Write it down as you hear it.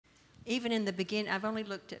even in the beginning, I've only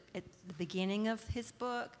looked at the beginning of his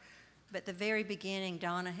book, but the very beginning,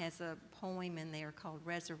 Donna has a poem in there called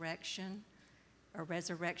Resurrection, or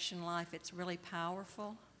Resurrection Life. It's really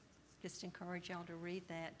powerful. Just encourage y'all to read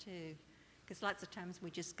that too, because lots of times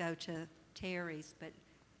we just go to Terry's, but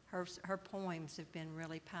her poems have been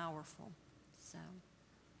really powerful. So,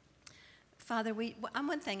 Father,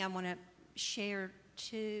 one thing I want to share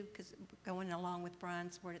too, because going along with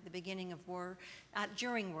Brian's word at the beginning of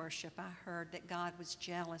during worship, I heard that God was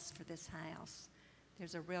jealous for this house.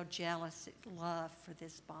 There's a real jealous love for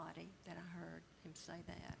this body that I heard him say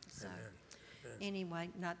that. So, Amen. Anyway,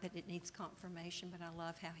 not that it needs confirmation, but I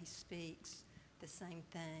love how he speaks the same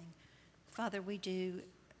thing. Father, we do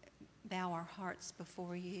bow our hearts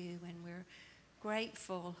before you, and we're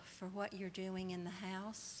grateful for what you're doing in the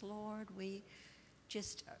house, Lord. We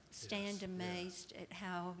just stand amazed at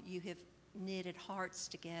how you have knitted hearts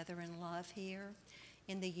together in love here,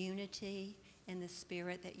 in the unity and the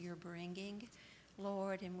spirit that you're bringing,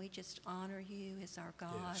 Lord, and we just honor you as our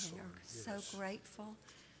God, and are so grateful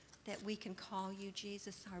that we can call you,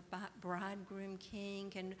 Jesus, our bridegroom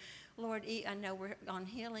king. And Lord, I know we're on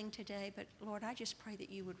healing today, but Lord, I just pray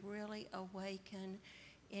that you would really awaken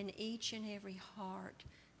in each and every heart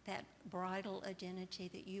that bridal identity,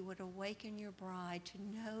 that you would awaken your bride to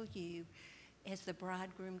know you as the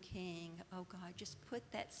bridegroom king. Oh God, just put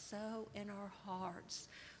that so in our hearts,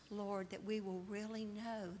 Lord, that we will really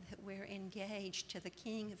know that we're engaged to the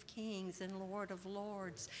King of Kings and Lord of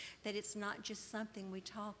Lords, that it's not just something we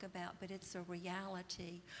talk about, but it's a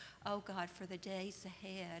reality, oh God, for the days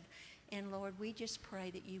ahead. And Lord, we just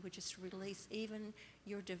pray that you would just release even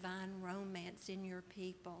your divine romance in your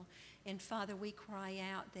people. And Father, we cry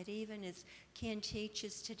out that even as Ken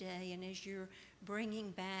teaches today, and as you're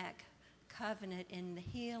bringing back covenant and the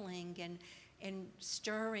healing and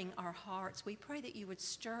stirring our hearts, we pray that you would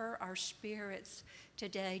stir our spirits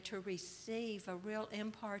today to receive a real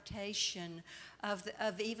impartation of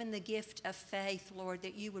even the gift of faith, Lord,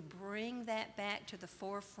 that you would bring that back to the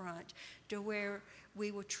forefront to where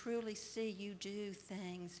we will truly see you do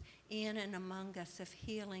things in and among us of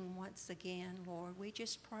healing once again, Lord. We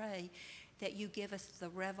just pray that you give us the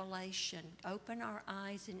revelation, open our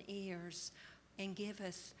eyes and ears, and give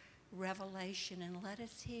us revelation, and let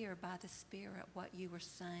us hear by the Spirit what you are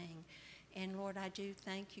saying. And Lord, I do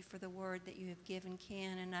thank you for the word that you have given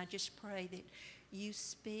Ken, and I just pray that you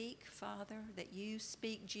speak, Father, that you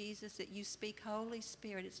speak, Jesus, that you speak, Holy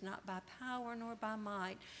Spirit. It's not by power nor by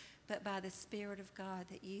might, but by the Spirit of God,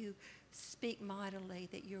 that you speak mightily,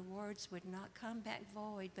 that your words would not come back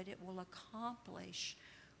void, but it will accomplish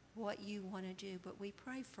what you want to do. But we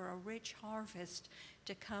pray for a rich harvest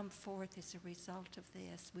to come forth as a result of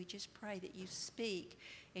this. We just pray that you speak,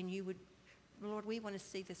 and you would, Lord, we want to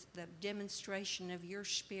see the demonstration of your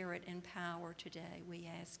spirit and power today, we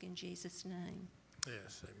ask in Jesus' name.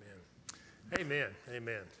 Yes, amen. Amen,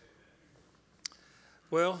 amen.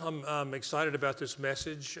 Well, I'm excited about this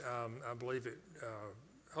message. I believe it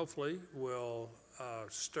hopefully will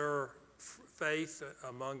stir faith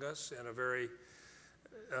among us in a very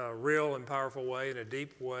real and powerful way, in a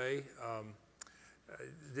deep way.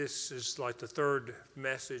 This is like the third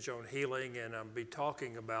message on healing, and I'll be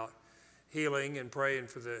talking about healing and praying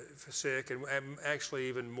for the sick, and actually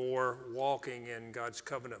even more walking in God's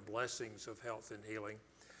covenant blessings of health and healing.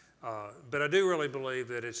 But I do really believe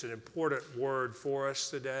that it's an important word for us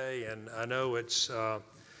today, and I know it's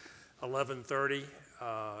 11:30,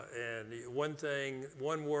 and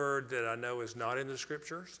one word that I know is not in the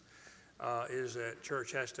scriptures is that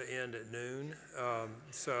church has to end at noon.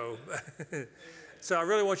 So I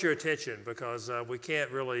really want your attention, because we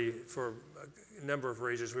can't really, for a number of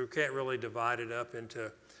reasons, we can't really divide it up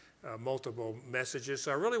into multiple messages.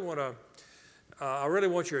 So I really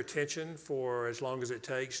want your attention for as long as it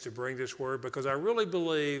takes to bring this word, because I really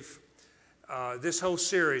believe this whole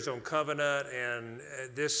series on covenant and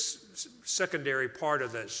this secondary part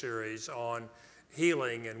of that series on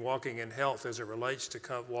healing and walking in health as it relates to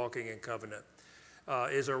walking in covenant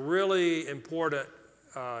is a really important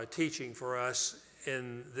teaching for us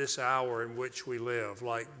in this hour in which we live.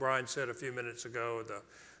 Like Brian said a few minutes ago, the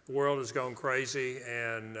world has gone crazy,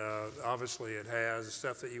 and obviously it has. The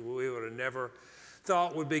stuff that we would have never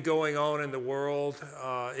thought would be going on in the world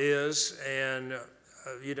is, and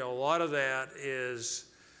a lot of that is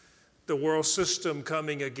the world system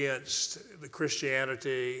coming against the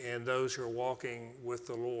Christianity and those who are walking with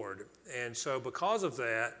the Lord. And so because of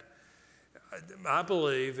that, I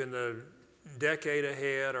believe in the decade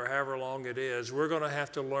ahead, or however long it is, we're going to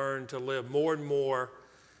have to learn to live more and more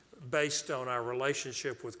based on our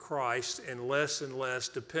relationship with Christ and less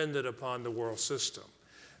dependent upon the world system.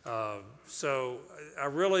 So I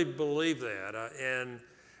really believe that.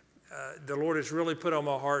 The Lord has really put on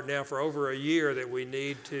my heart now for over a year that we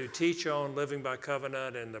need to teach on living by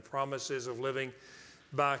covenant and the promises of living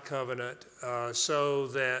by covenant, so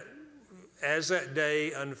that as that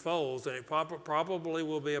day unfolds, and it probably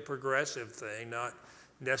will be a progressive thing, not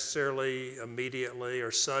necessarily immediately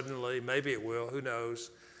or suddenly, maybe it will, who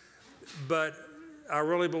knows. But I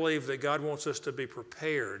really believe that God wants us to be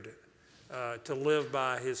prepared to live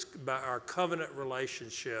by our covenant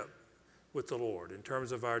relationship with the Lord in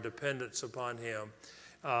terms of our dependence upon Him.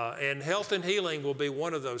 And health and healing will be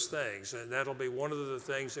one of those things, and that'll be one of the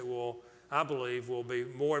things that I believe will be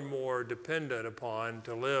more and more dependent upon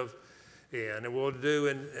to live in. And we'll do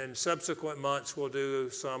in subsequent months, we'll do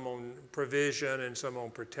some on provision and some on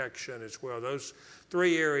protection as well. Those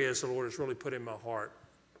three areas the Lord has really put in my heart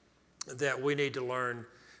that we need to learn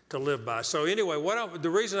to live by. So anyway, the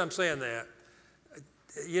reason I'm saying that,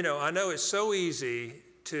 I know it's so easy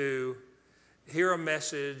to hear a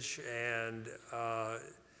message and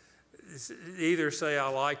either say I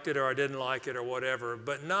liked it or I didn't like it or whatever,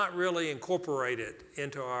 but not really incorporate it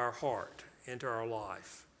into our heart, into our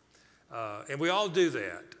life. And we all do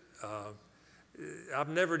that. I've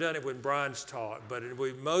never done it when Brian's taught, but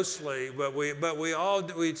we all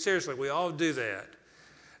do that.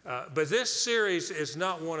 But this series is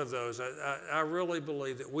not one of those. I really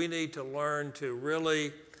believe that we need to learn to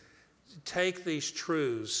really take these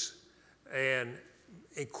truths and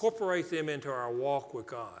incorporate them into our walk with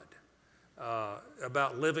God,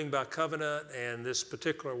 about living by covenant, and this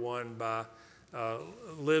particular one by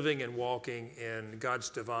living and walking in God's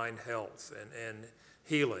divine health and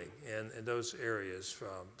healing in those areas.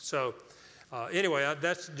 Anyway,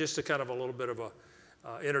 that's just a kind of a little bit of a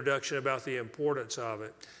introduction about the importance of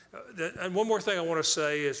it. And one more thing I want to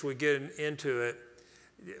say as we get into it,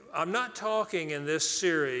 I'm not talking in this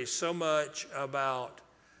series so much about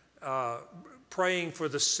praying for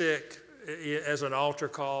the sick as an altar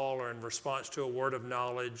call or in response to a word of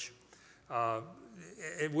knowledge.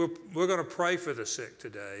 And we're going to pray for the sick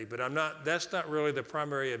today, but that's not really the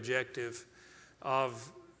primary objective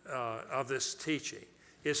of this teaching.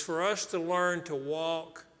 It's for us to learn to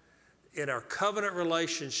walk in our covenant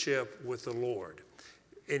relationship with the Lord.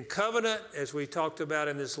 In covenant, as we talked about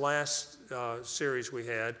in this last series we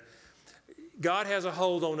had, God has a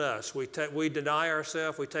hold on us. We deny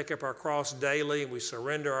ourselves, we take up our cross daily, and we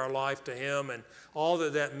surrender our life to Him and all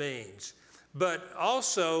that means. But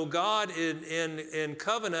also, God in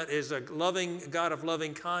covenant is a loving God of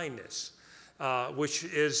loving kindness, which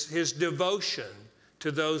is His devotion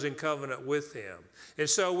to those in covenant with Him. And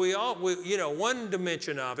so one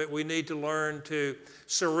dimension of it, we need to learn to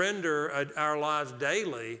surrender our lives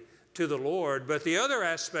daily to the Lord. But the other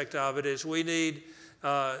aspect of it is we need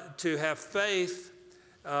to have faith,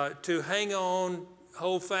 to hang on,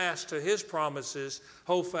 hold fast to His promises,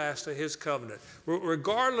 hold fast to His covenant.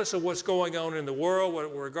 Regardless of what's going on in the world,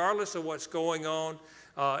 regardless of what's going on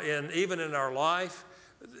even in our life,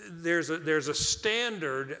 there's a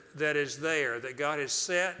standard that is there that God has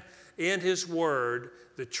set in His Word,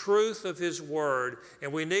 the truth of His Word,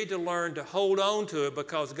 and we need to learn to hold on to it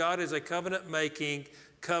because God is a covenant-making,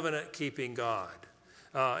 covenant-keeping God.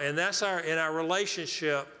 And that's in our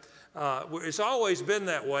relationship. It's always been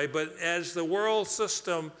that way, but as the world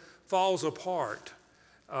system falls apart,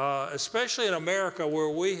 especially in America where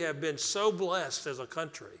we have been so blessed as a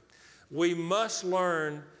country, we must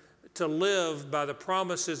learn to live by the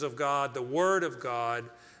promises of God, the Word of God,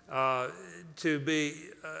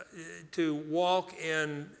 to walk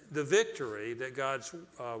in the victory that God's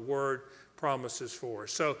Word promises for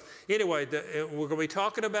us. So anyway, we're going to be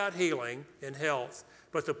talking about healing and health,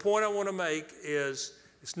 but the point I want to make is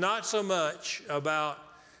it's not so much about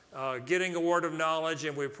getting a word of knowledge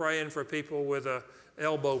and we're praying for people with an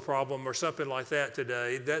elbow problem or something like that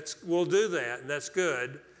today. We'll do that, and that's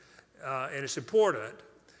good, and it's important.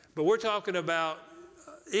 But we're talking about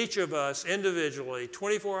each of us individually,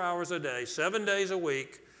 24 hours a day, 7 days a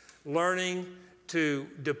week, learning to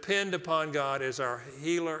depend upon God as our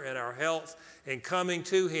healer and our health, and coming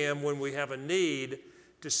to Him when we have a need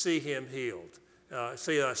to see Him healed,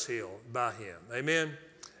 see us healed by Him. Amen?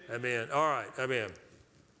 Amen. All right, amen.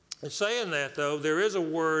 In saying that, though, there is a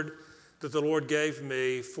word that the Lord gave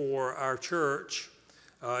me for our church.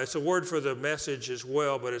 It's a word for the message as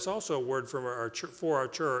well, but it's also a word for our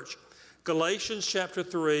church. Galatians chapter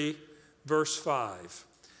 3, verse 5.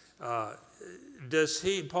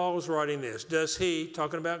 Paul is writing this, does He,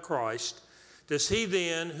 talking about Christ, does He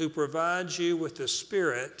then who provides you with the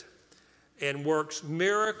Spirit and works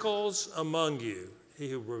miracles among you, He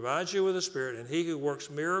who provides you with the Spirit and He who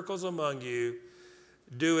works miracles among you,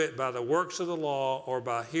 do it by the works of the law or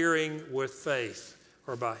by hearing with faith,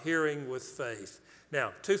 or by hearing with faith.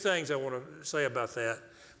 Now, two things I want to say about that.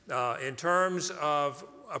 In terms of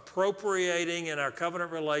appropriating in our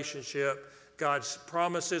covenant relationship God's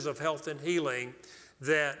promises of health and healing,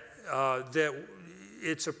 that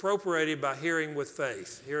it's appropriated by hearing with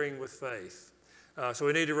faith, hearing with faith. So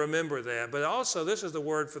we need to remember that. But also, this is the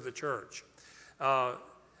word for the church.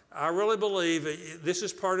 I really believe this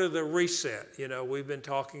is part of the reset. You know, we've been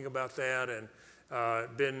talking about that and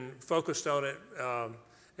been focused on it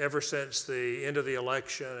ever since the end of the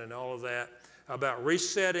election and all of that, about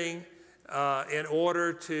resetting in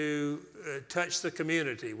order to touch the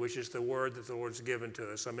community, which is the word that the Lord's given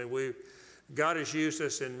to us. I mean, God has used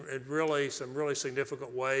us in really some really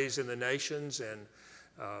significant ways in the nations. And,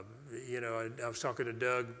 you know, I was talking to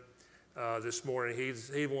Doug this morning. He's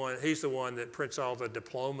the one that prints all the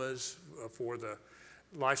diplomas for the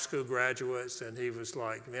LifeSchool graduates, and he was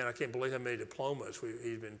like, man, I can't believe how many diplomas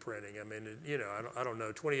he's been printing. I mean, you know, I don't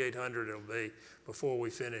know, 2,800 it'll be before we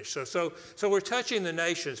finish. So we're touching the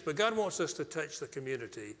nations, but God wants us to touch the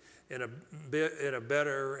community in a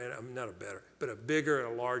bigger and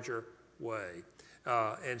a larger way.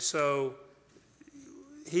 And so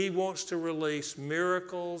he wants to release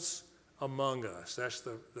miracles among us. That's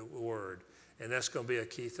the word. And that's going to be a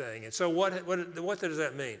key thing. And so what does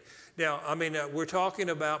that mean? Now, I mean, we're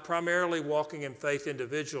talking about primarily walking in faith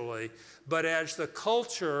individually, but as the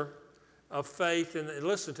culture of faith, and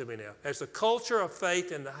listen to me now, as the culture of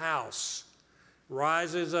faith in the house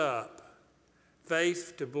rises up,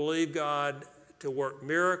 faith to believe God to work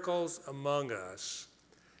miracles among us,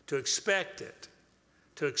 to expect it,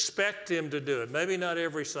 to expect him to do it. Maybe not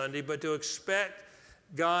every Sunday, but to expect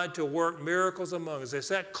God to work miracles among us. As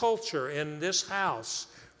that culture in this house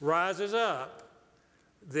rises up,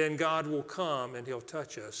 then God will come and he'll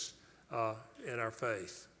touch us in our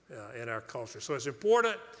faith, in our culture. So it's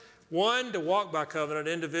important, one, to walk by covenant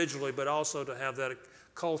individually, but also to have that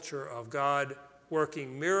culture of God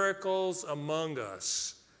working miracles among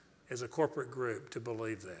us as a corporate group, to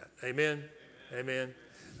believe that. Amen? Amen.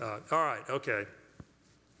 All right, okay.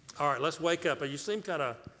 All right, let's wake up. You seem kind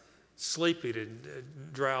of sleepy,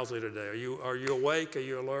 drowsy today. Are you awake? Are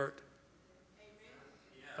you alert?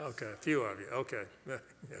 Amen. Okay, a few of you. Okay.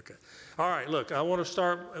 Okay. All right, look, I want to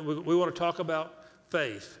start. We want to talk about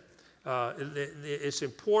faith. It's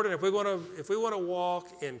important if we want to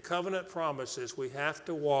walk in covenant promises, we have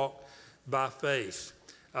to walk by faith.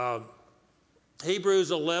 Hebrews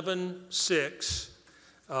 11:6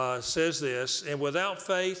 says this, and without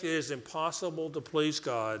faith it is impossible to please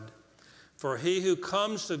God. For he who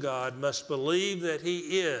comes to God must believe that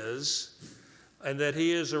he is, and that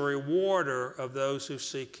he is a rewarder of those who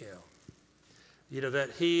seek him. You know, that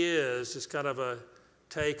he is kind of a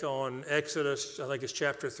take on Exodus, I think it's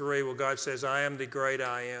chapter 3, where God says, I am the great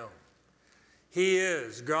I am. He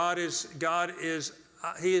is. He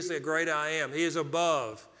is the great I am. He is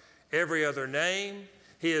above every other name.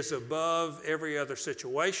 He is above every other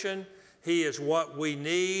situation. He is what we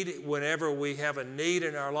need whenever we have a need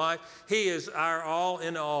in our life. He is our all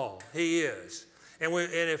in all. He is. And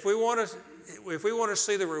if we want to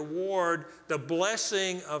see the reward, the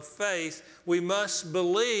blessing of faith, we must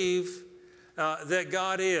believe that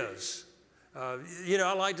God is. You know,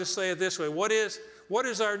 I like to say it this way. What is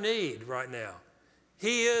our need right now?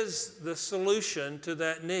 He is the solution to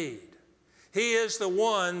that need. He is the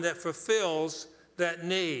one that fulfills that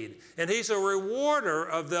need. And he's a rewarder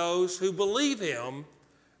of those who believe him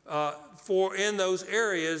in those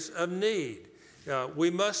areas of need.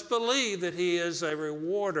 We must believe that he is a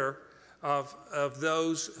rewarder of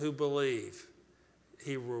those who believe.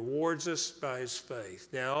 He rewards us by his faith.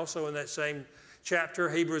 Now, also in that same chapter,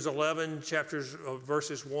 Hebrews 11,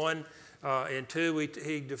 verses 1 and 2,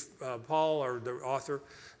 Paul, or the author,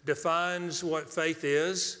 defines what faith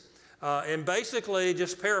is. And basically,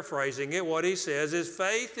 just paraphrasing it, what he says is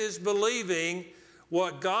faith is believing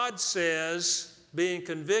what God says, being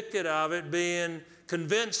convicted of it, being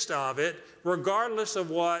convinced of it, regardless of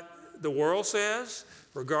what the world says,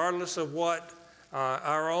 regardless of what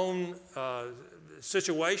our own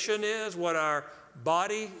situation is, what our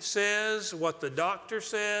body says, what the doctor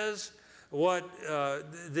says, what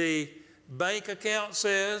the bank account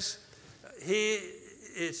says.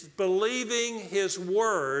 It's believing his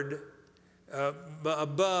word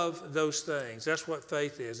above those things. That's what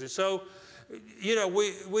faith is. And so, you know,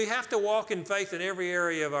 we have to walk in faith in every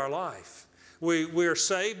area of our life. We are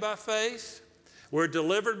saved by faith. We're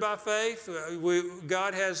delivered by faith.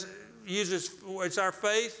 God uses, it's our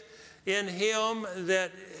faith in him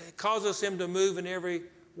that causes him to move in every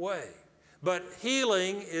way. But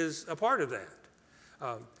healing is a part of that.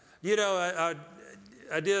 You know,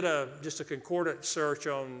 I did just a concordant search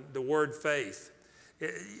on the word faith.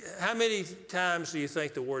 How many times do you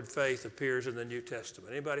think the word faith appears in the New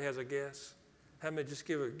Testament? Anybody has a guess? How many? Just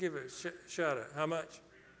give it a shot at. How much?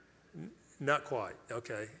 Not quite.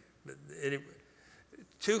 Okay.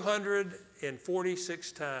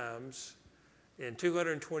 246 times in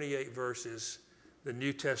 228 verses, the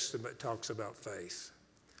New Testament talks about faith.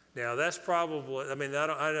 Now that's probably, I mean, I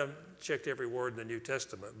haven't checked every word in the New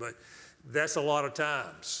Testament, but that's a lot of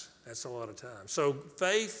times. That's a lot of times. So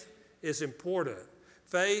faith is important.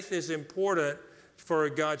 Faith is important for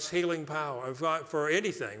God's healing power, for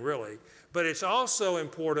anything really, but it's also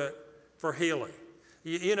important for healing.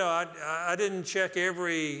 You know, I didn't check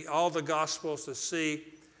all the Gospels to see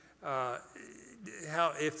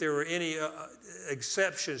if there were any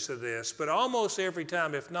exceptions to this, but almost every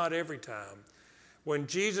time, if not every time, when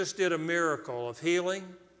Jesus did a miracle of healing,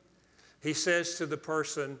 he says to the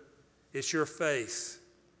person, it's your faith.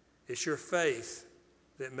 It's your faith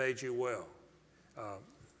that made you well.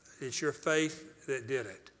 It's your faith that did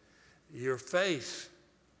it. Your faith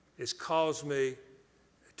has caused me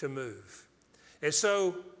to move. And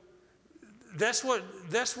so that's what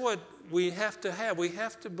we have to have. We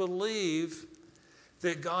have to believe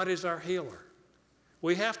that God is our healer.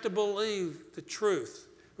 We have to believe the truth.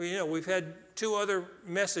 We've had 2 other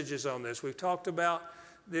messages on this. We've talked about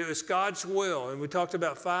it's God's will, and we talked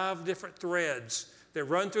about 5 different threads that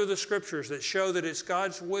run through the scriptures that show that it's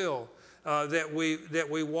God's will that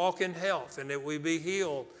we walk in health and that we be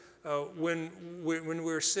healed when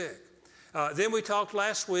we're sick. Then we talked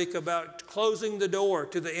last week about closing the door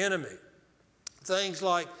to the enemy. Things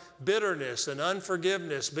like bitterness and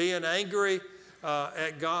unforgiveness, being angry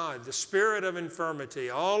at God, the spirit of infirmity,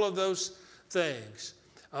 all of those things.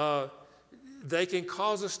 They can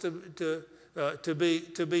cause us to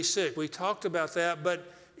be sick. We talked about that,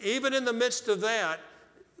 but even in the midst of that,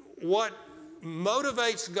 what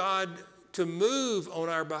motivates God to move on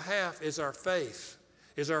our behalf is our faith.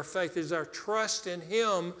 Is our trust in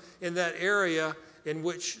Him in that area in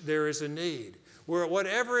which there is a need. Where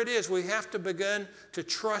whatever it is, we have to begin to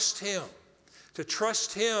trust Him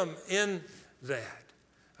in that.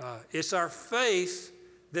 It's our faith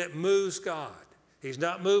that moves God. He's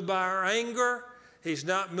not moved by our anger. He's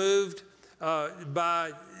not moved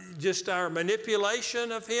by just our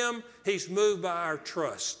manipulation of Him. He's moved by our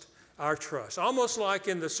trust. Almost like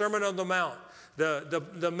in the Sermon on the Mount,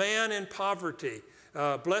 the man in poverty,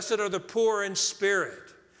 blessed are the poor in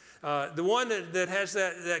spirit. The one that has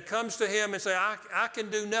that comes to Him and say, I can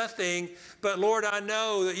do nothing, but Lord, I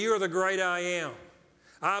know that You are the great I am.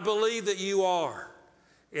 I believe that You are.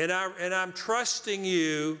 And I'm trusting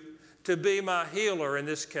You to be my healer in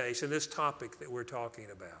this case, in this topic that we're talking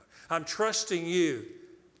about. I'm trusting You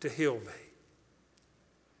to heal me.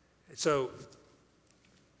 So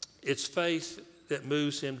it's faith that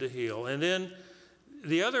moves him to heal. And then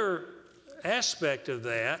the other aspect of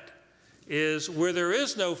that is where there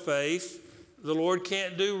is no faith, the Lord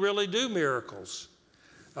can't really do miracles.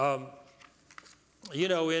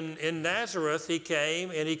 In Nazareth, He came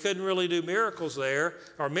and He couldn't really do miracles there,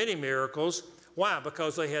 or many miracles. Why?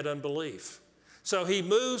 Because they had unbelief. So He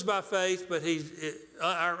moves by faith, but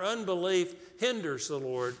our unbelief hinders the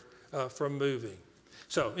Lord from moving.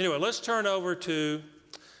 So anyway, let's turn over to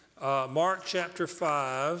Mark chapter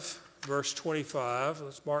 5, verse 25.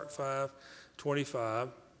 Let's Mark 5, 25.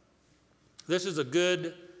 This is a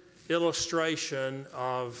good illustration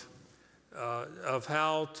of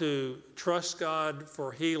how to trust God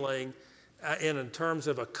for healing in terms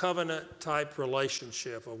of a covenant-type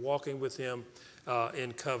relationship, of walking with Him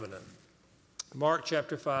in covenant. Mark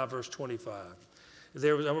chapter 5, verse 25.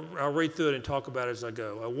 I'll read through it and talk about it as I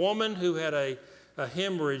go. A woman who had a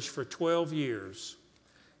hemorrhage for 12 years,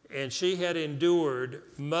 and she had endured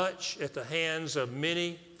much at the hands of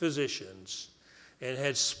many physicians, and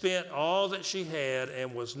had spent all that she had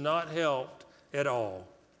and was not helped at all,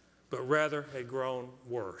 but rather had grown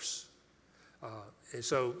worse. And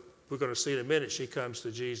so we're going to see in a minute she comes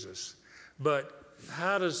to Jesus. But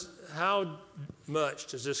how much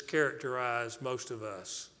does this characterize most of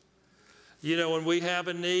us? When we have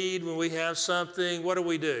a need, when we have something, what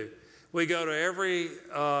do? We go to every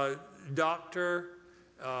doctor,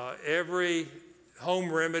 every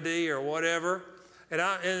home remedy or whatever. And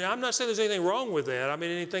I'm not saying there's anything wrong with that. I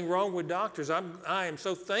mean, anything wrong with doctors. I am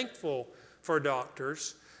so thankful for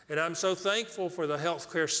doctors, and I'm so thankful for the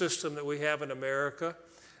healthcare system that we have in America.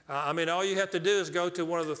 All you have to do is go to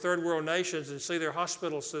one of the third world nations and see their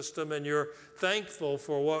hospital system, and you're thankful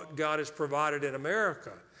for what God has provided in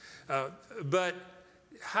America. But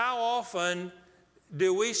how often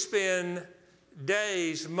do we spend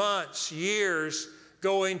days, months, years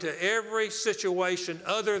going to every situation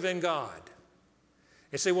other than God.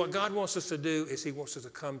 And see, what God wants us to do is he wants us to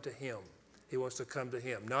come to him. He wants to come to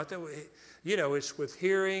him. Not that, it's with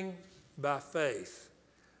hearing by faith.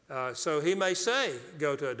 So he may say,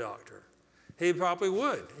 go to a doctor. He probably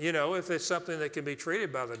would, if it's something that can be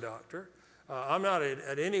treated by the doctor. I'm not in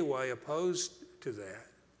any way opposed to that.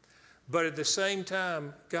 But at the same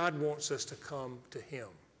time, God wants us to come to him,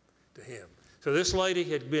 So this lady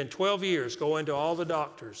had been 12 years going to all the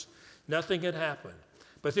doctors. Nothing had happened.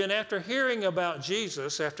 But then after hearing about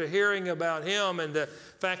Jesus, after hearing about him and the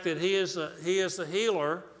fact that he is the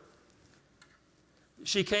healer,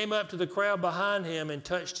 she came up to the crowd behind him and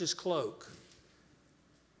touched his cloak.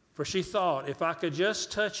 For she thought, if I could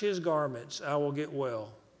just touch his garments, I will get well.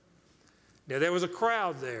 Now there was a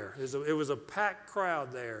crowd there. It was a packed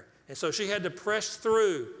crowd there. And so she had to press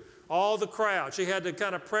through all the crowd. She had to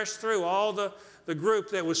kind of press through all the group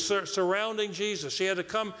that was surrounding Jesus. She had to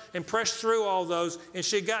come and press through all those, and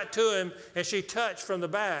she got to him, and she touched from the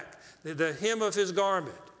back the hem of his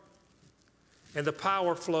garment, and the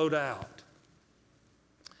power flowed out.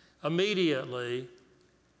 Immediately,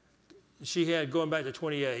 she had, going back to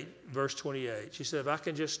 28, verse 28, she said, if I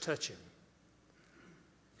can just touch him,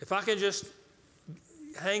 if I can just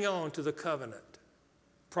hang on to the covenant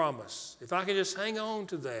promise, if I can just hang on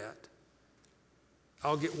to that,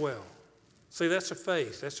 I'll get well. See, that's her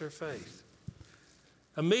faith. That's her faith.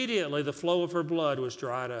 Immediately, the flow of her blood was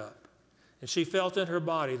dried up, and she felt in her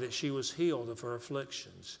body that she was healed of her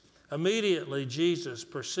afflictions. Immediately, Jesus,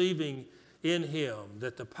 perceiving in him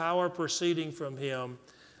that the power proceeding from him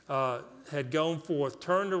had gone forth,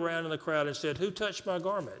 turned around in the crowd and said, who touched my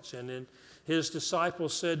garments? And then his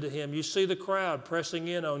disciples said to him, you see the crowd pressing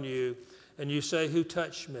in on you, and you say, who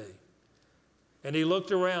touched me? And he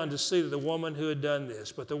looked around to see the woman who had done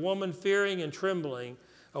this. But the woman, fearing and trembling,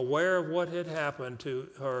 aware of what had happened to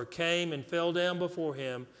her, came and fell down before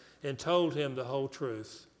him and told him the whole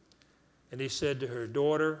truth. And he said to her,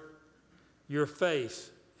 daughter, your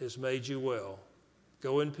faith has made you well.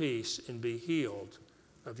 Go in peace and be healed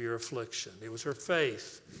of your affliction. It was her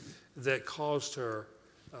faith that caused her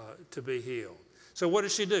to be healed. So what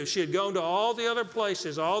did she do? She had gone to all the other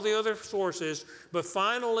places, all the other sources, but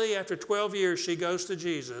finally, after 12 years, she goes to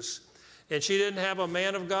Jesus. And she didn't have a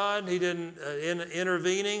man of God. He didn't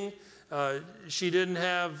intervening. She didn't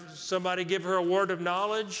have somebody give her a word of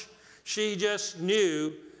knowledge. She just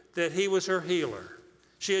knew that he was her healer.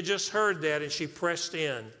 She had just heard that, and she pressed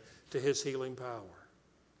in to his healing power,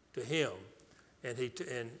 to him,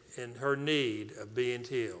 and her need of being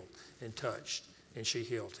healed and touched, and she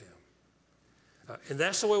healed him. And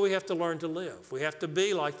that's the way we have to learn to live. We have to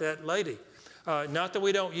be like that lady. Not that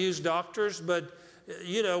we don't use doctors, but,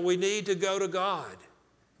 we need to go to God.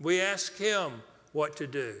 We ask him what to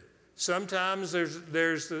do. Sometimes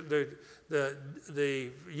there's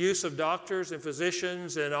the use of doctors and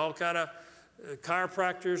physicians and all kind of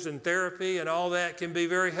chiropractors and therapy and all that can be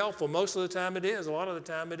very helpful. Most of the time it is. A lot of the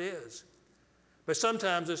time it is. But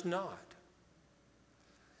sometimes it's not.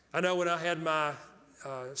 I know when I had my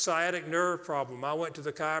sciatic nerve problem, I went to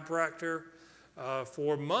the chiropractor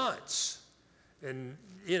for months. And,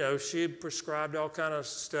 she had prescribed all kind of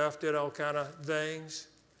stuff, did all kind of things.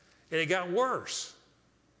 And it got worse.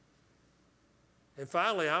 And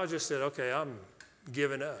finally, I just said, okay, I'm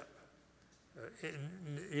giving up.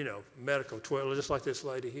 Medical toilet, just like this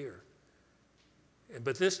lady here.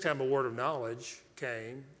 But this time a word of knowledge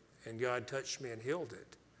came, and God touched me and healed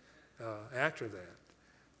it after that.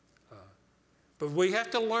 But we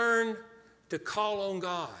have to learn to call on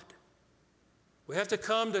God. We have to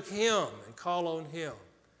come to him and call on him,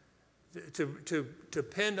 to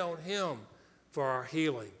depend on him for our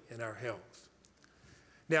healing and our health.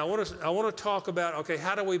 Now, I want to talk about, okay,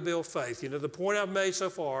 how do we build faith? The point I've made so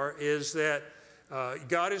far is that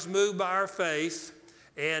God is moved by our faith,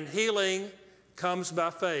 and healing comes by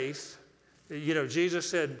faith. Jesus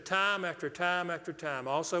said time after time after time.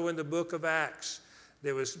 Also in the book of Acts,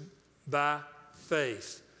 there was by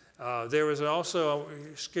faith. There was also,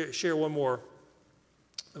 I'll share one more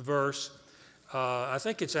verse. I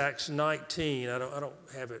think it's Acts 19. I don't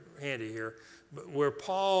have it handy here, but where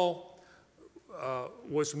Paul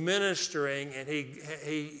was ministering, and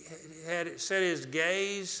he had set his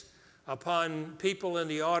gaze upon people in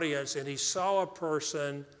the audience, and he saw a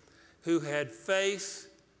person who had faith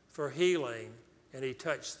for healing, and he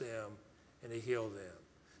touched them and he healed them.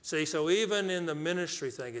 See, so even in the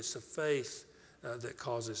ministry thing, it's the faith that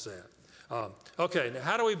causes that. Okay, now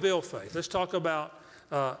how do we build faith? Let's talk about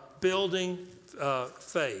building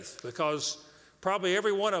faith, because Probably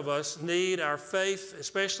every one of us need our faith,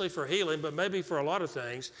 especially for healing, but maybe for a lot of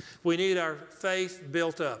things, we need our faith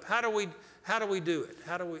built up. How do we do it?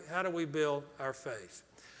 How do we build our faith?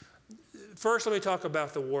 First, let me talk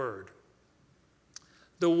about the Word.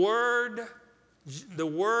 The Word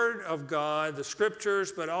of God, the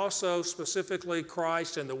Scriptures, but also specifically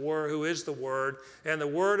Christ and the Word, who is the Word, and the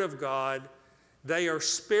Word of God, they are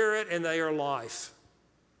spirit and they are life.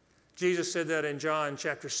 Jesus said that in John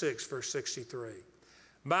chapter 6, verse 63.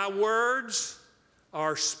 My words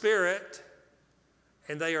are spirit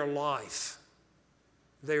and they are life.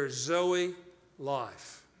 They are Zoe,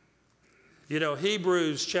 life. You know,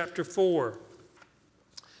 Hebrews chapter 4,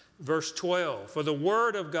 verse 12. For the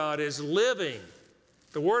Word of God is living.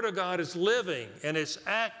 The Word of God is living, and it's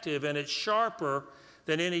active, and it's sharper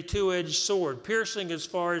than any two-edged sword, piercing as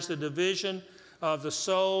far as the division of the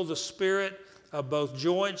soul, the spirit, of both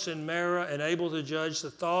joints and marrow, and able to judge the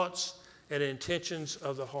thoughts and intentions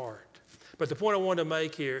of the heart. But the point I want to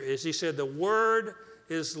make here is he said the Word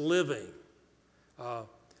is living.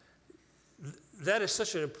 That is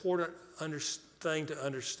such an important thing to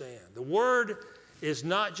understand. The Word is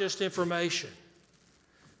not just information.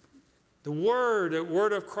 The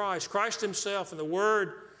Word of Christ, Christ himself, and the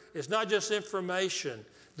Word is not just information.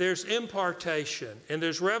 There's impartation, and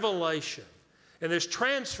there's revelation, and there's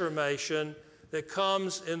transformation that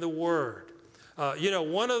comes in the Word. You know,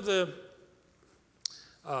 one of the,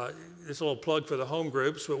 this is a little plug for the home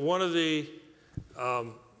groups, but one of the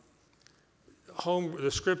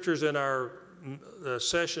scriptures in our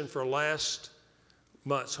session for last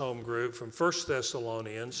month's home group from 1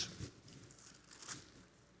 Thessalonians.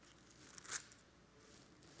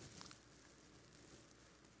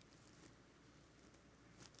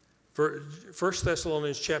 1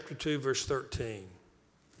 Thessalonians chapter 2, verse 13.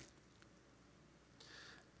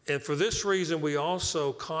 And for this reason, we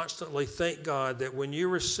also constantly thank God that when you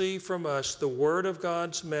receive from us the word of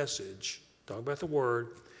God's message, talk about the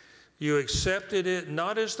word, you accepted it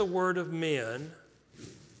not as the word of men,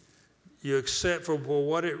 you accept for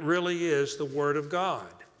what it really is, the word of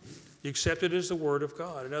God. You accept it as the word of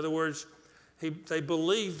God. In other words, they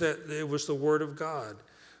believed that it was the word of God.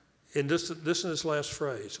 And listen to this last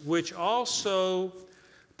phrase, which also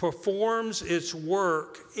performs its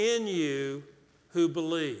work in you who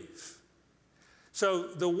believe. So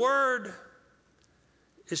the word,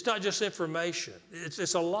 it's not just information.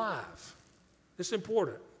 It's alive. It's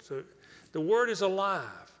important. So the word is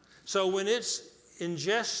alive. So when it's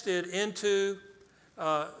ingested into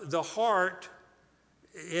the heart,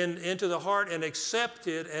 into the heart and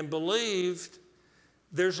accepted and believed,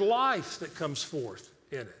 there's life that comes forth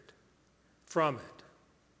in it, from it.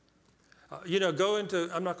 You know, go into,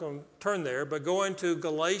 I'm not going to turn there, but go into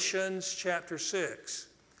Galatians chapter 6.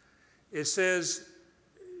 It says,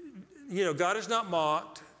 you know, God is not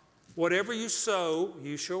mocked. Whatever you sow,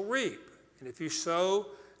 you shall reap. And if you sow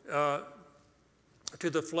to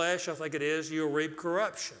the flesh, I think it is, you'll reap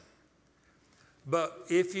corruption. But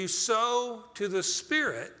if you sow to the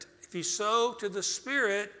Spirit,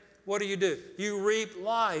 what do? You reap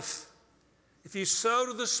life. If you sow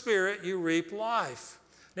to the Spirit, you reap life.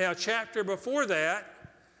 Now, chapter before that,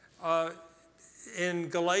 in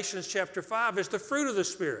Galatians chapter 5, is the fruit of the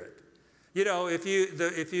Spirit. You know, if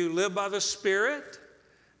you live by the Spirit,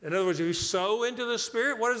 in other words, if you sow into the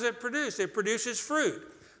Spirit, what does it produce? It produces fruit.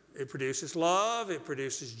 It produces love, it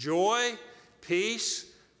produces joy,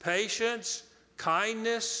 peace, patience,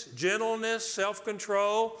 kindness, gentleness,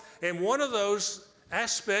 self-control. And one of those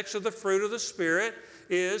aspects of the fruit of the Spirit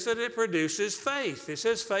is that it produces faith. It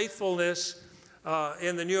says faithfulness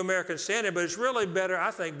in the New American Standard, but it's really better,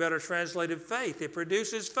 I think, better translated faith. It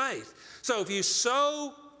produces faith. So if you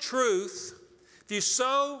sow truth, if you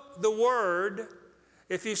sow the Word,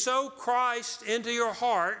 if you sow Christ into your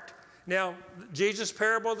heart, now Jesus'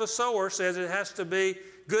 parable of the sower says it has to be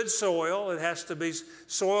good soil. It has to be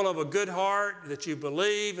soil of a good heart that you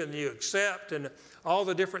believe and you accept, and all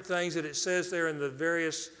the different things that it says there in the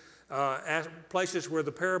various places where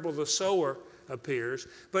the parable of the sower appears.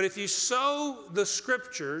 But if you sow the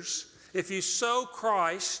Scriptures, if you sow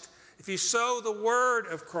Christ, if you sow the Word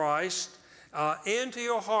of Christ into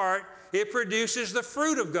your heart, it produces the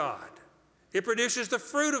fruit of God. It produces the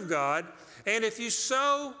fruit of God. And if you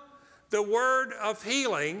sow the word of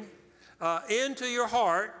healing into your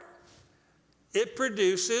heart, it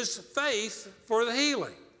produces faith for the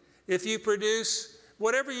healing. If you produce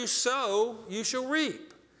whatever you sow, you shall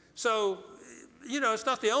reap. So, you know, it's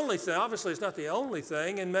not the only thing. Obviously, it's not the only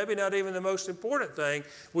thing, and maybe not even the most important thing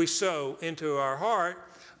we sow into our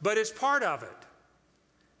heart, but it's part of it.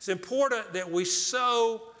 It's important that we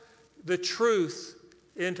sow the truth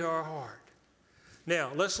into our heart.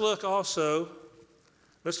 Now, let's look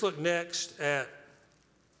next at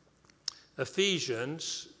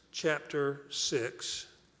Ephesians chapter 6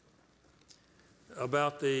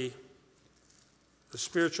 about the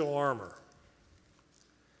spiritual armor.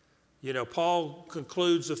 You know, Paul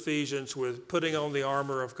concludes Ephesians with putting on the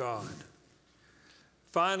armor of God.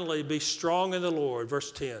 Finally, be strong in the Lord.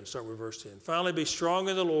 Verse 10, start with verse 10. Finally, be strong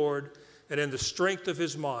in the Lord and in the strength of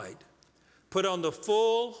his might. Put on the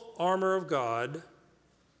full armor of God,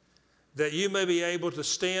 that you may be able to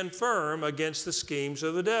stand firm against the schemes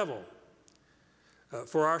of the devil.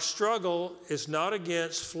 For our struggle is not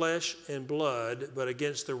against flesh and blood, but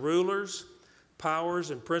against the rulers, powers,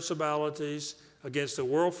 and principalities, against the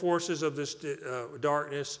world forces of this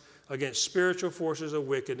darkness, against spiritual forces of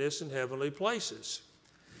wickedness in heavenly places.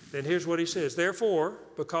 Then here's what he says. Therefore,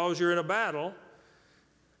 because you're in a battle,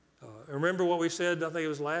 remember what we said, I think it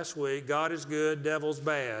was last week, God is good, devil's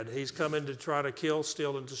bad. He's coming to try to kill,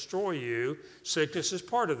 steal, and destroy you. Sickness is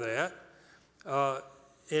part of that.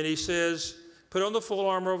 And he says, put on the full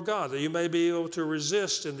armor of God, that you may be able to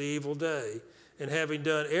resist in the evil day, and having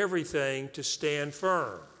done everything, to stand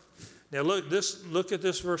firm. Now look at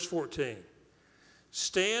this verse 14.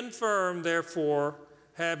 Stand firm, therefore,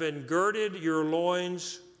 having girded your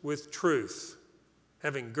loins with truth.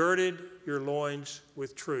 Having girded your loins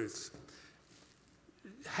with truth.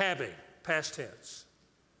 Having, past tense.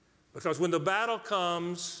 Because when the battle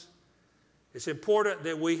comes, it's important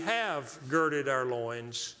that we have girded our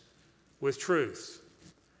loins with truth.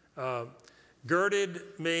 Girded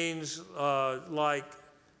means like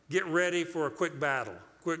get ready for a quick battle.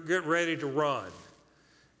 Get ready to run.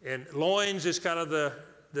 And loins is kind of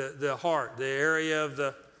the heart, the area of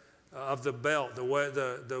the belt,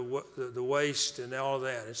 the waist, and all of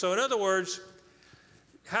that. And so, in other words,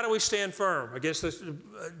 how do we stand firm against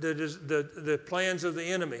the plans of the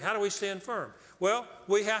enemy? How do we stand firm? Well,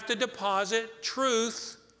 we have to deposit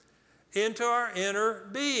truth into our inner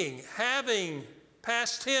being, having,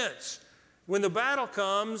 past tense. When the battle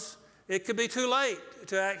comes, it could be too late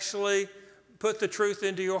to actually put the truth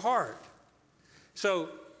into your heart. So,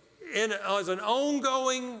 as an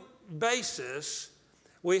ongoing basis,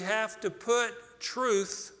 we have to put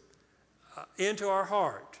truth into our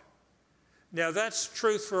heart. Now, that's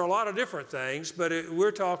truth for a lot of different things, but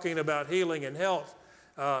we're talking about healing and health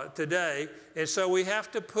today. And so we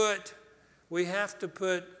have to put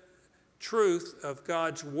truth of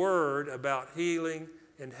God's word about healing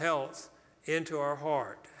and health into our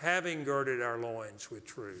heart, having girded our loins with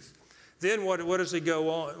truth. Then what does he go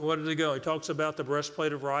on? What does he go? He talks about the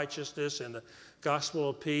breastplate of righteousness and the gospel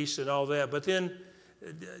of peace and all that. But then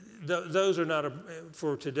those are not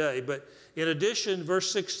for today. But in addition,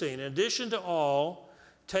 verse 16, in addition to all,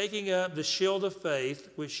 taking up the shield of faith,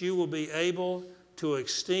 which you will be able to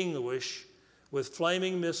extinguish with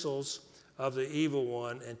flaming missiles of the evil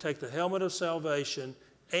one, and take the helmet of salvation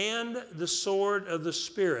and the sword of the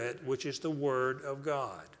Spirit, which is the word of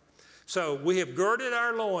God. So we have girded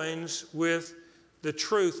our loins with the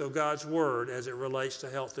truth of God's word as it relates to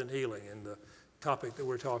health and healing and the topic that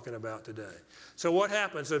we're talking about today. So what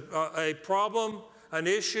happens? A problem, an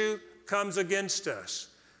issue comes against us.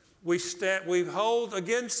 We hold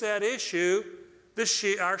against that issue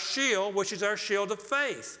our shield, which is our shield of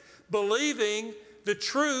faith, believing the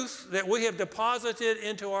truth that we have deposited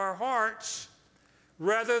into our hearts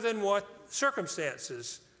rather than what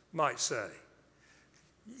circumstances might say.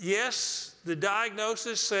 Yes, the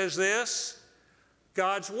diagnosis says this.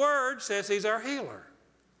 God's word says he's our healer.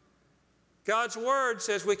 God's word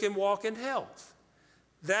says we can walk in health.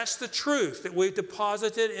 That's the truth that we've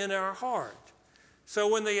deposited in our heart. So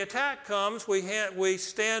when the attack comes, we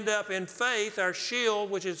stand up in faith, our shield,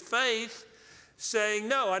 which is faith, saying,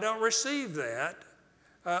 no, I don't receive that.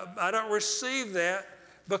 I don't receive that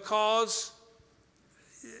because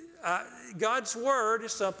God's word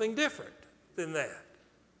is something different than that.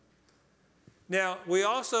 Now, we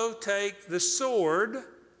also take the sword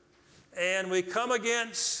and we come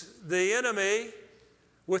against the enemy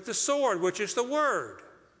with the sword, which is the word.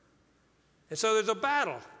 And so there's a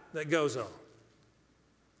battle that goes on.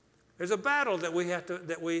 There's a battle that we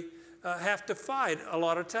have to fight a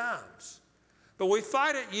lot of times. But we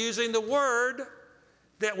fight it using the word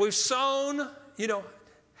that we've sown,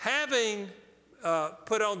 having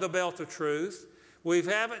put on the belt of truth. We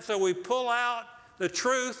have it, so we pull out the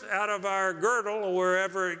truth out of our girdle or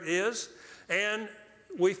wherever it is, and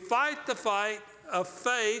we fight the fight of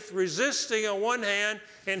faith, resisting on one hand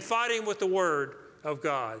and fighting with the word of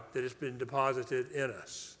God that has been deposited in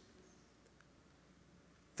us.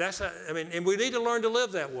 And we need to learn to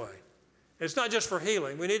live that way. It's not just for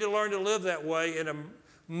healing. We need to learn to live that way in a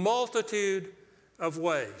multitude of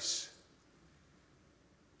ways.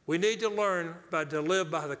 We need to learn to live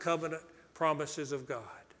by the covenant promises of God.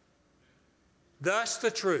 Thus the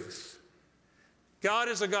truth. God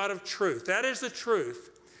is a God of truth. That is the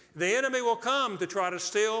truth. The enemy will come to try to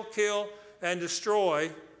steal, kill, and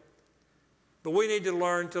destroy, but we need to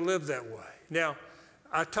learn to live that way. Now,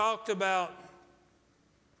 I talked about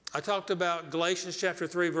Galatians chapter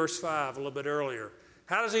 3, verse 5 a little bit earlier.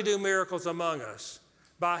 How does he do miracles among us?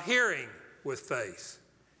 By hearing with faith.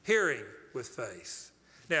 Hearing with faith.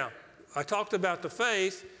 Now, I talked about the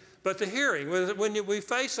faith, but the hearing. When we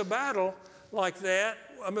face a battle like that,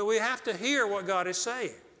 we have to hear what God is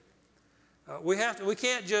saying. We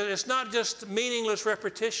can't just, it's not just meaningless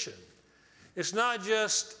repetition. It's not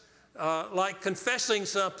just like confessing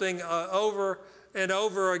something over and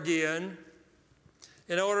over again.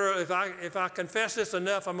 In order, if I confess this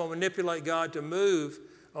enough, I'm going to manipulate God to move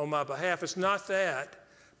on my behalf. It's not that,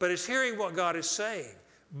 but it's hearing what God is saying.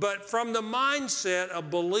 But from the mindset of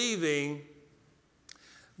believing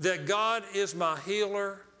that God is my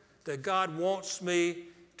healer, that God wants me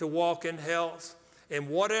to walk in health, and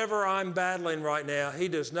whatever I'm battling right now, He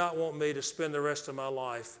does not want me to spend the rest of my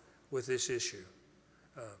life with this issue.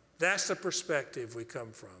 That's the perspective we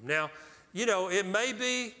come from. Now, it may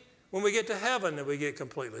be when we get to heaven that we get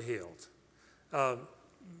completely healed. I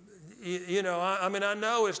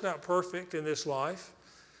know it's not perfect in this life.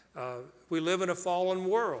 We live in a fallen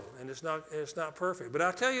world, and it's not perfect. But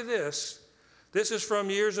I'll tell you this is from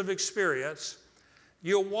years of experience.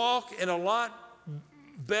 You'll walk in a lot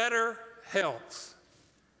better health.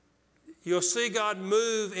 You'll see God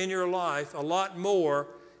move in your life a lot more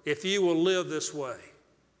if you will live this way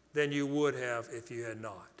than you would have if you had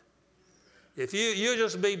not. If you'll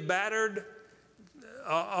just be battered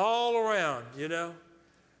all around, I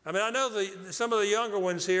know some of the younger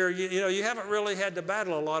ones here, you haven't really had to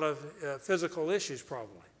battle a lot of physical issues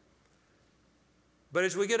probably. But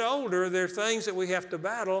as we get older, there are things that we have to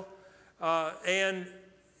battle. The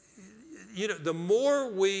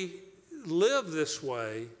more we live this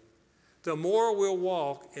way, the more we'll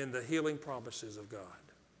walk in the healing promises of God.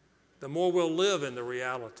 The more we'll live in the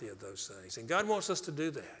reality of those things. And God wants us to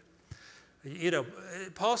do that.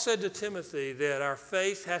 Paul said to Timothy that our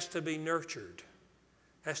faith has to be nurtured.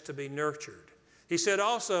 Has to be nurtured. He said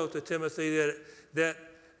also to Timothy that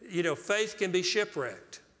faith can be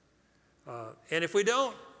shipwrecked. And if we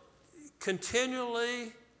don't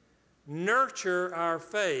continually nurture our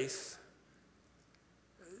faith,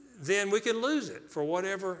 then we can lose it for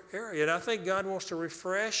whatever area. And I think God wants to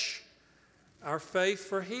refresh our faith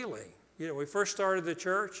for healing. We first started the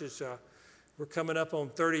church. We're coming up on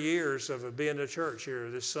 30 years of being a church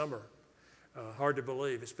here this summer. Hard to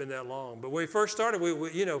believe it's been that long. But when we first started,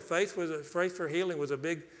 faith for healing was a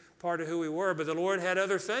big part of who we were. But the Lord had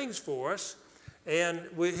other things for us, and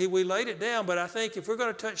we laid it down. But I think if we're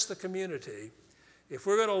going to touch the community, if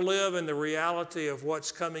we're going to live in the reality of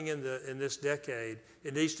what's coming in this decade,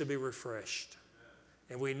 it needs to be refreshed.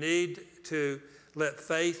 And we need to let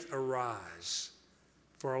faith arise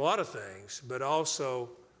for a lot of things, but also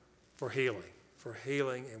for healing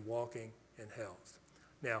and walking in health.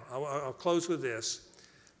 Now, I'll close with this.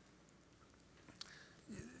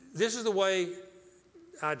 This is the way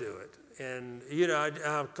I do it. And,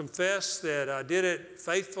 I confess that I did it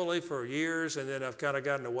faithfully for years, and then I've kind of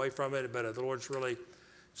gotten away from it, but the Lord's really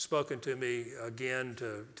spoken to me again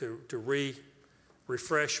to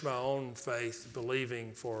refresh my own faith,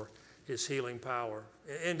 believing for His healing power.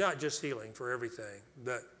 And not just healing, for everything.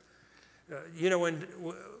 But,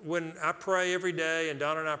 when I pray every day, and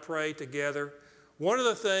Donna and I pray together, one of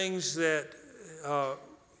the things that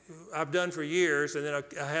I've done for years, and then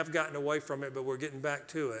I have gotten away from it, but we're getting back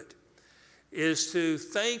to it, is to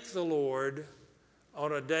thank the Lord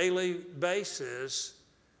on a daily basis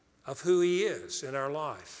of who He is in our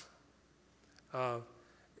life. I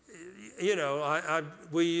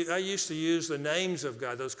used to use the names of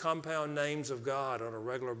God, those compound names of God on a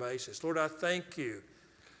regular basis. Lord, I thank You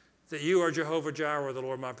that You are Jehovah Jireh, the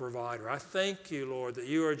Lord my provider. I thank You, Lord, that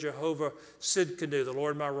You are Jehovah Sidkenu, the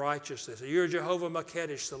Lord my righteousness. That You are Jehovah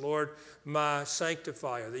Makedesh, the Lord my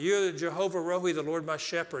sanctifier. That You are Jehovah Rohi, the Lord my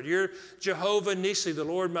shepherd. You're Jehovah Nissi, the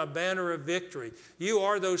Lord my banner of victory. You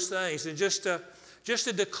are those things. And just to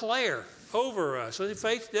declare over us. So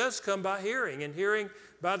faith does come by hearing, and hearing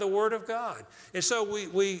by the Word of God. And so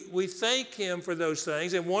we thank Him for those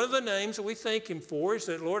things. And one of the names that we thank Him for is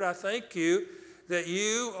that, Lord, I thank You that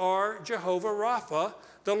You are Jehovah Rapha,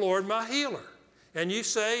 the Lord my healer. And You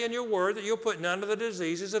say in Your Word that You'll put none of the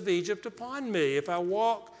diseases of Egypt upon me if I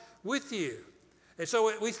walk with You. And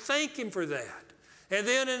so we thank Him for that. And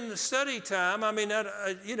then in the study time, I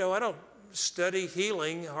don't study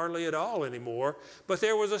healing hardly at all anymore. But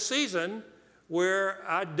there was a season where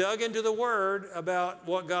I dug into the Word about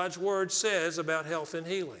what God's Word says about health and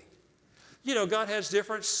healing. You know, God has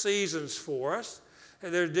different seasons for us.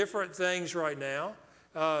 And there are different things right now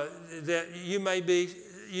that you may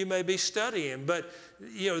be studying. But,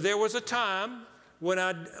 you know, there was a time when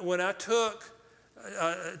I took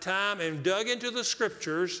time and dug into the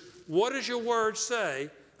Scriptures. What does your Word say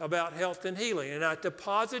about health and healing? And I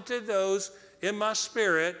deposited those in my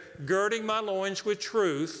spirit, girding my loins with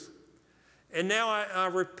truth. And now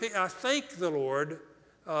I thank the Lord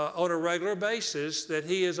on a regular basis that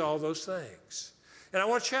He is all those things. And I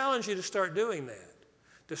want to challenge you to start doing that.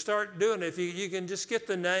 To start doing it. If you can just get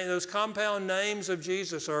the name, those compound names of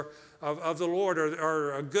Jesus or of the Lord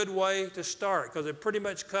are a good way to start, because it pretty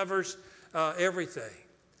much covers everything.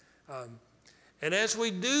 And as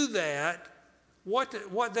we do that, what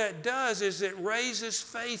that does is it raises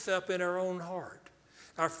faith up in our own heart.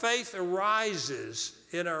 Our faith arises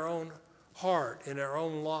in our own heart, in our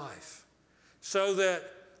own life, so that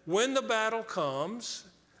when the battle comes,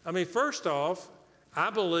 I mean, first off, I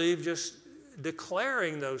believe just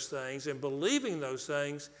declaring those things and believing those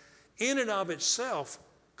things in and of itself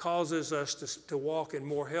causes us to walk in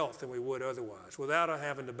more health than we would otherwise without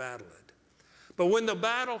having to battle it. But when the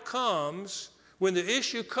battle comes, when the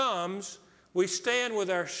issue comes, we stand with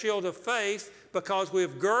our shield of faith because we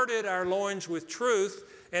have girded our loins with truth,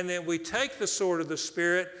 and then we take the sword of the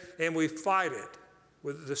Spirit and we fight it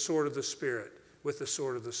with the sword of the Spirit, with the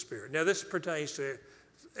sword of the Spirit. Now, this pertains to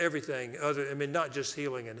everything other, I mean, not just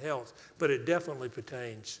healing and health, but it definitely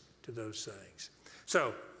pertains to those things.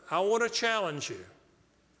 So, I want to challenge you.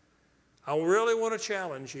 I really want to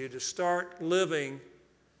challenge you to start living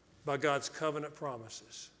by God's covenant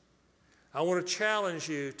promises. I want to challenge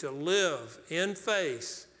you to live in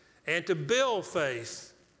faith and to build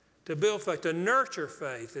faith, to nurture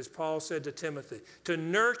faith, as Paul said to Timothy, to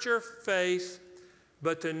nurture faith,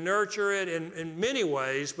 but to nurture it in many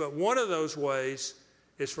ways, but one of those ways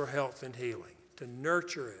is for health and healing, to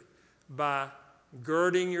nurture it by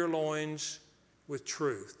girding your loins with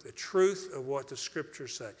truth, the truth of what the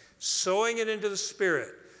Scriptures say, sowing it into the Spirit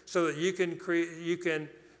so that you can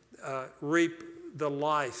reap the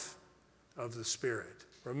life of the Spirit.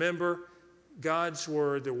 Remember, God's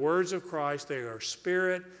Word, the words of Christ, they are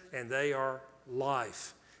Spirit and they are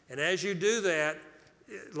life. And as you do that,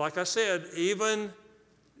 like I said, even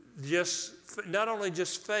not only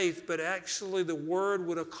just faith, but actually the Word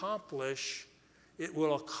would accomplish, it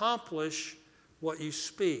will accomplish what you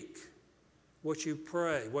speak, what you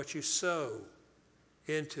pray, what you sow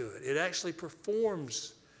into it. It actually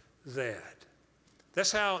performs that.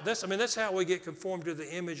 That's how we get conformed to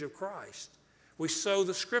the image of Christ. We sow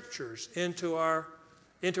the Scriptures into our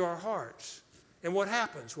hearts. And what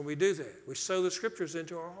happens when we do that? We sow the Scriptures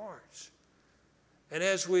into our hearts. And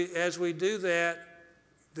as we do that,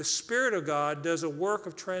 the Spirit of God does a work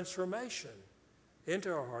of transformation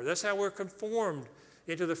into our heart. That's how we're conformed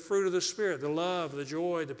into the fruit of the Spirit, the love, the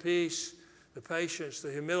joy, the peace, the patience,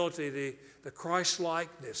 the humility, the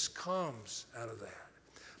Christ-likeness comes out of that.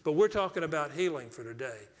 But we're talking about healing for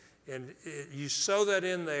today. And you sow that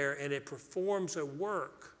in there, and it performs a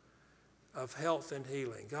work of health and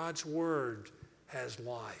healing. God's Word has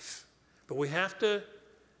life. But we have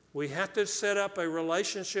to set up a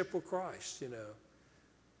relationship with Christ, you know.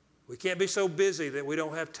 We can't be so busy that we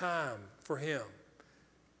don't have time for Him.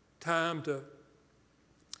 Time to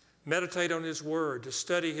meditate on His Word, to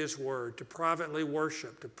study His Word, to privately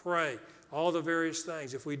worship, to pray, all the various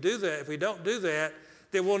things. If we don't do that,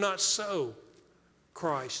 then we'll not sow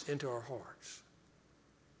Christ into our hearts.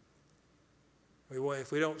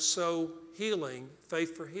 If we don't sow healing,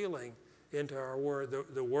 faith for healing, into our word,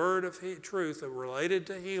 the word of truth related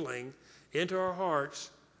to healing into our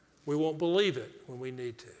hearts, we won't believe it when we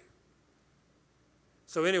need to.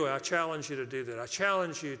 So anyway, I challenge you to do that. I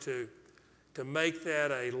challenge you to make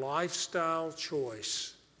that a lifestyle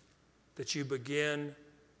choice that you begin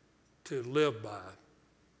to live by.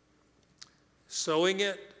 Sowing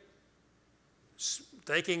it,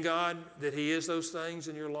 thanking God that He is those things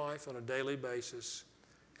in your life on a daily basis,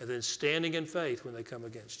 and then standing in faith when they come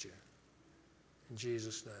against you. In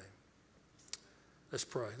Jesus' name. Let's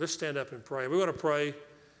pray. Let's stand up and pray. We want to pray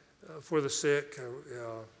for the sick,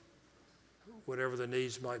 whatever the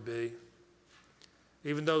needs might be.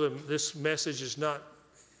 Even though this message is not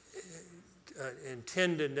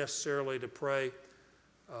intended necessarily to pray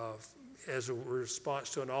as a response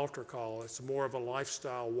to an altar call, it's more of a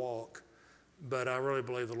lifestyle walk. But I really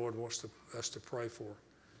believe the Lord wants us to pray for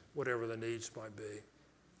whatever the needs might be.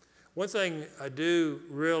 One thing I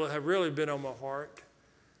have really been on my heart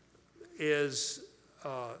is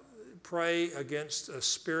pray against a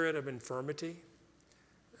spirit of infirmity.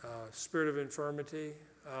 Spirit of infirmity.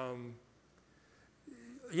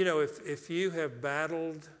 You know, if you have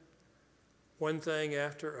battled one thing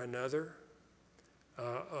after another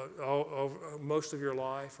most of your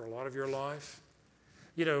life or a lot of your life,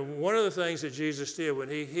 you know, one of the things that Jesus did when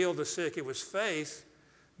he healed the sick, it was faith,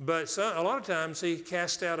 but a lot of times he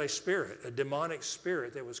cast out a spirit, a demonic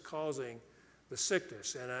spirit that was causing the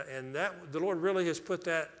sickness. And that the Lord really has put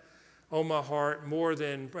that on my heart more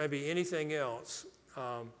than maybe anything else,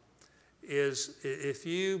 is if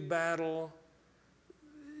you battle,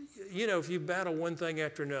 you know, if you battle one thing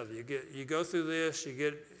after another, you go through this, you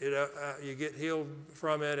get healed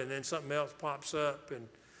from it, and then something else pops up, and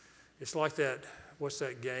it's like that. What's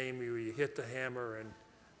that game where you hit the hammer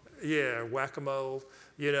and whack-a-mole,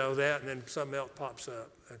 you know that, and then something else pops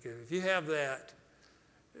up. Okay, if you have that,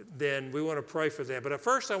 then we want to pray for that. But at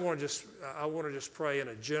first, I want to just pray in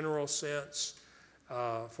a general sense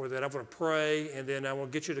for that. I want to pray, and then I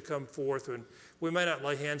want to get you to come forth. And we may not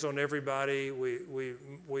lay hands on everybody. We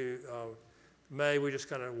just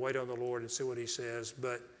kind of wait on the Lord and see what He says.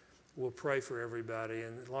 But we'll pray for everybody.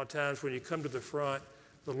 And a lot of times when you come to the front,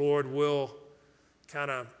 the Lord will kind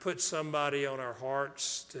of put somebody on our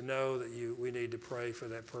hearts to know that we need to pray for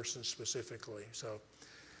that person specifically. So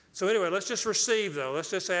anyway, let's just receive, though. Let's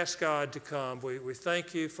just ask God to come. We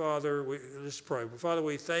thank you, Father. Let's pray. Father,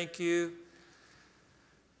 we thank you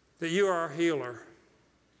that you are our healer.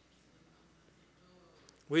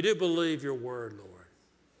 We do believe your word, Lord.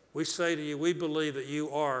 We say to you, we believe that you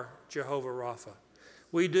are Jehovah Rapha.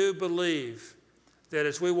 We do believe that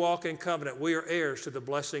as we walk in covenant, we are heirs to the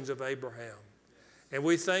blessings of Abraham. And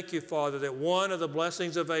we thank you, Father, that one of the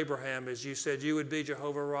blessings of Abraham is you said you would be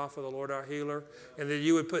Jehovah Rapha, the Lord our healer, and that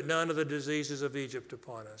you would put none of the diseases of Egypt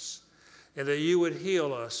upon us, and that you would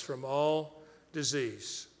heal us from all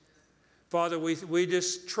disease. Father, we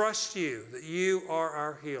just trust you that you are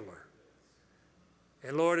our healer.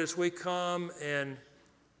 And Lord, as we come and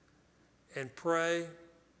pray,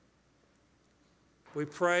 we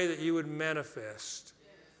pray that you would manifest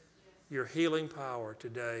your healing power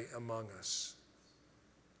today among us.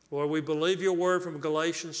 Lord, we believe your word from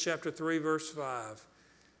Galatians chapter 3, verse 5,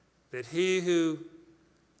 that he who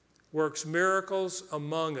works miracles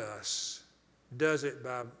among us does it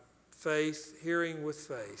by faith, hearing with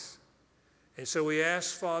faith. And so we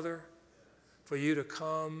ask, Father, for you to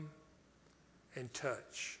come and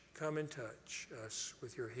touch us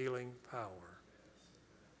with your healing power.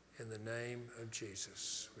 In the name of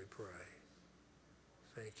Jesus, we pray.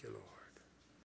 Thank you, Lord.